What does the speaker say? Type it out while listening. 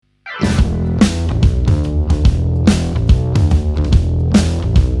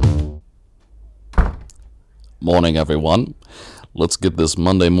Morning, everyone. Let's get this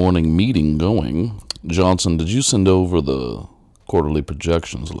Monday morning meeting going. Johnson, did you send over the quarterly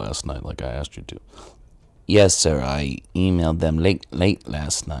projections last night like I asked you to? Yes, sir. I emailed them late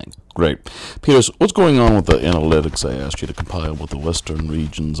last night. Great. Peters, what's going on with the analytics I asked you to compile with the western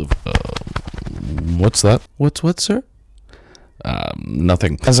regions of... what's that? What's what, sir?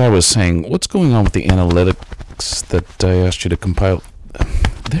 Nothing. As I was saying, what's going on with the analytics that I asked you to compile?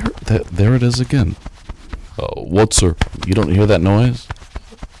 There it is again. What, sir? You don't hear that noise?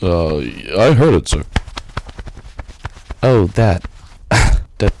 I heard it, sir. Oh, that.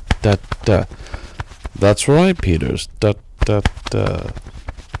 That's right, Peters. Know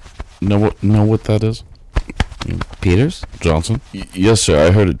what that is? Peters? Johnson? Yes, sir.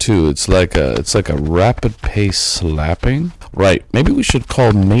 I heard it too. It's like a rapid pace slapping. Right. Maybe we should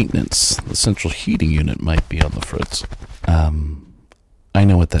call maintenance. The central heating unit might be on the fritz. I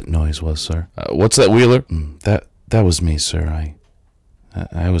know what that noise was, sir. What's that, Wheeler? That was me, sir.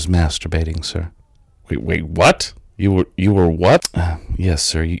 I was masturbating, sir. Wait, what? You were what? Yes,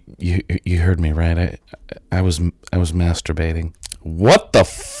 sir. You heard me right. I was masturbating. What the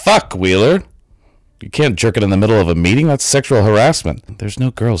fuck, Wheeler? You can't jerk it in the middle of a meeting. That's sexual harassment. There's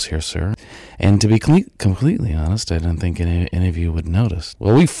no girls here, sir. And to be completely honest, I don't think any of you would notice.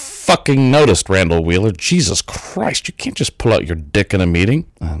 Well, we fucking noticed, Randall Wheeler. Jesus Christ, you can't just pull out your dick in a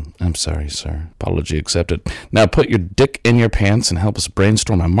meeting. I'm sorry, sir. Apology accepted. Now put your dick in your pants and help us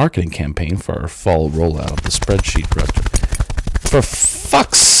brainstorm a marketing campaign for our fall rollout of the spreadsheet project. For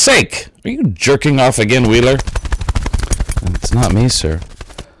fuck's sake! Are you jerking off again, Wheeler? It's not me, sir.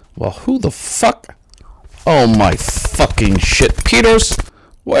 Well, who the fuck? Oh my fucking shit. Peters,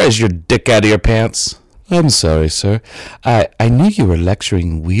 where's your dick out of your pants? I'm sorry, sir. I knew you were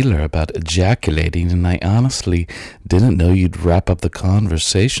lecturing Wheeler about ejaculating, and I honestly didn't know you'd wrap up the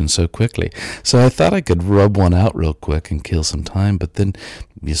conversation so quickly. So I thought I could rub one out real quick and kill some time, but then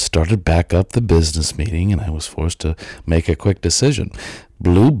you started back up the business meeting, and I was forced to make a quick decision.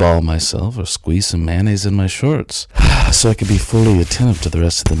 Blue ball myself or squeeze some mayonnaise in my shorts so I could be fully attentive to the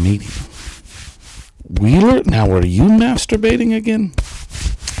rest of the meeting. Wheeler, now are you masturbating again?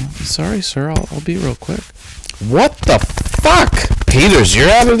 Sorry, sir. I'll be real quick. What the fuck? Peters, you're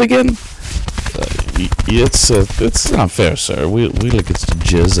at it again? It's not fair, sir. Wheeler gets to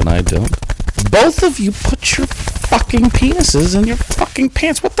jizz and I don't. Both of you put your fucking penises in your fucking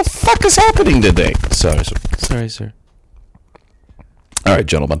pants. What the fuck is happening today? Sorry, sir. All right,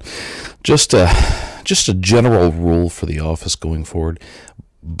 gentlemen. Just a general rule for the office going forward.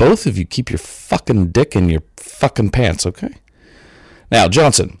 Both of you keep your fucking dick in your fucking pants, okay? Now,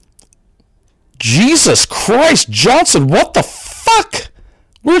 Johnson. Jesus Christ, Johnson, what the fuck?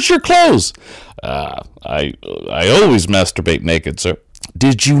 Where's your clothes? I always masturbate naked, sir.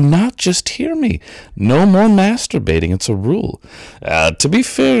 Did you not just hear me? No more masturbating, it's a rule. To be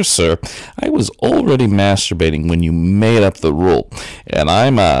fair, sir, I was already masturbating when you made up the rule, and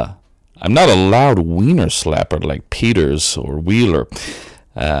I'm not a loud wiener slapper like Peters or Wheeler.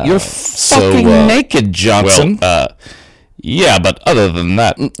 You're fucking naked, Johnson. Yeah, but other than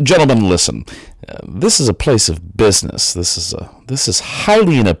that, gentlemen, listen. This is a place of business. This is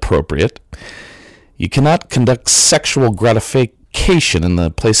highly inappropriate. You cannot conduct sexual gratification in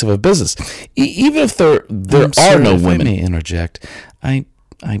the place of a business, even if there are no women. Let me interject. I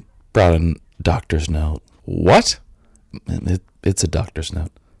brought a doctor's note. What? It's a doctor's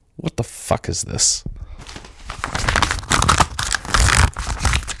note. What the fuck is this?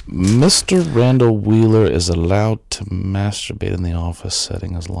 Mr. Randall Wheeler is allowed to masturbate in the office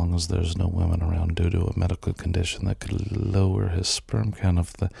setting as long as there's no women around due to a medical condition that could lower his sperm count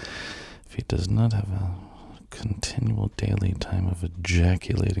if he does not have a continual daily time of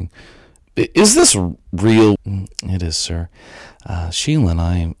ejaculating. Is this real? It is, sir. Sheila and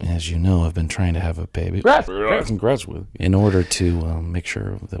I, as you know, have been trying to have a baby. Congrats, Will. In order to make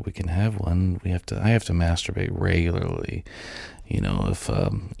sure that we can have one, I have to masturbate regularly.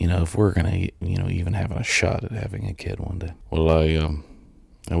 If we're gonna, even have a shot at having a kid one day. Well,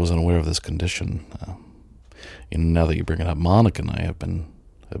 I wasn't aware of this condition. Now that you bring it up, Monica and I have been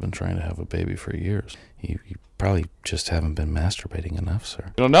trying to have a baby for years. You probably just haven't been masturbating enough,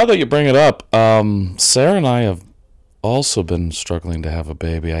 sir. Now that you bring it up, Sarah and I have also been struggling to have a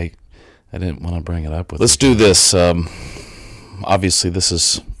baby. I didn't want to bring it up with. Let's do this. Obviously, this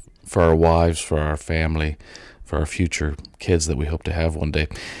is for our wives, for our family, for our future kids that we hope to have one day.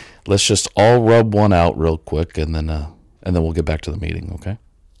 Let's just all rub one out real quick, and then we'll get back to the meeting, okay?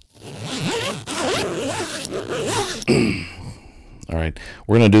 All right,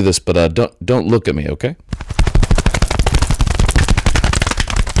 we're gonna do this, but don't look at me, okay?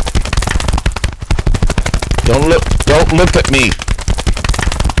 Don't look at me.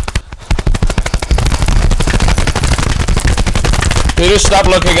 Peter, stop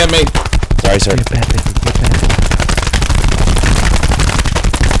looking at me. Sorry, sir. Get back.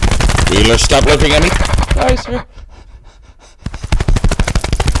 Wheeler, stop looking at me. Sorry, sir.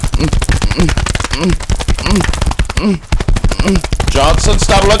 Johnson,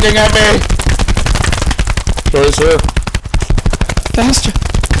 stop looking at me. Sorry, sir. Faster.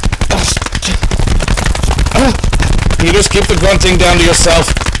 Peters, keep the grunting down to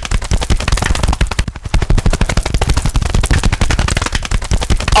yourself.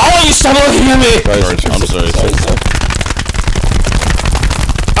 Oh, you stop looking at me. Sorry, sir. I'm sorry, sir.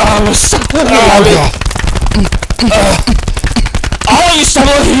 Oh, stop looking at me. Oh, you stop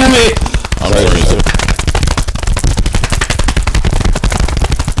looking at me. I'm sorry, sir.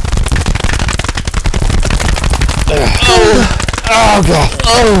 Oh, God.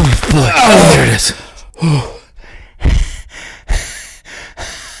 Oh, boy. Oh, there it is.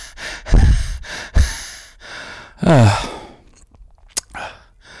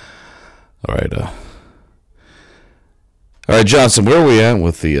 All right, Johnson, where are we at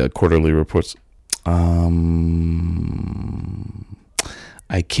with the quarterly reports?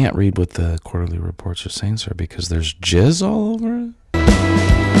 I can't read what the quarterly reports are saying, sir, because there's jizz all over it.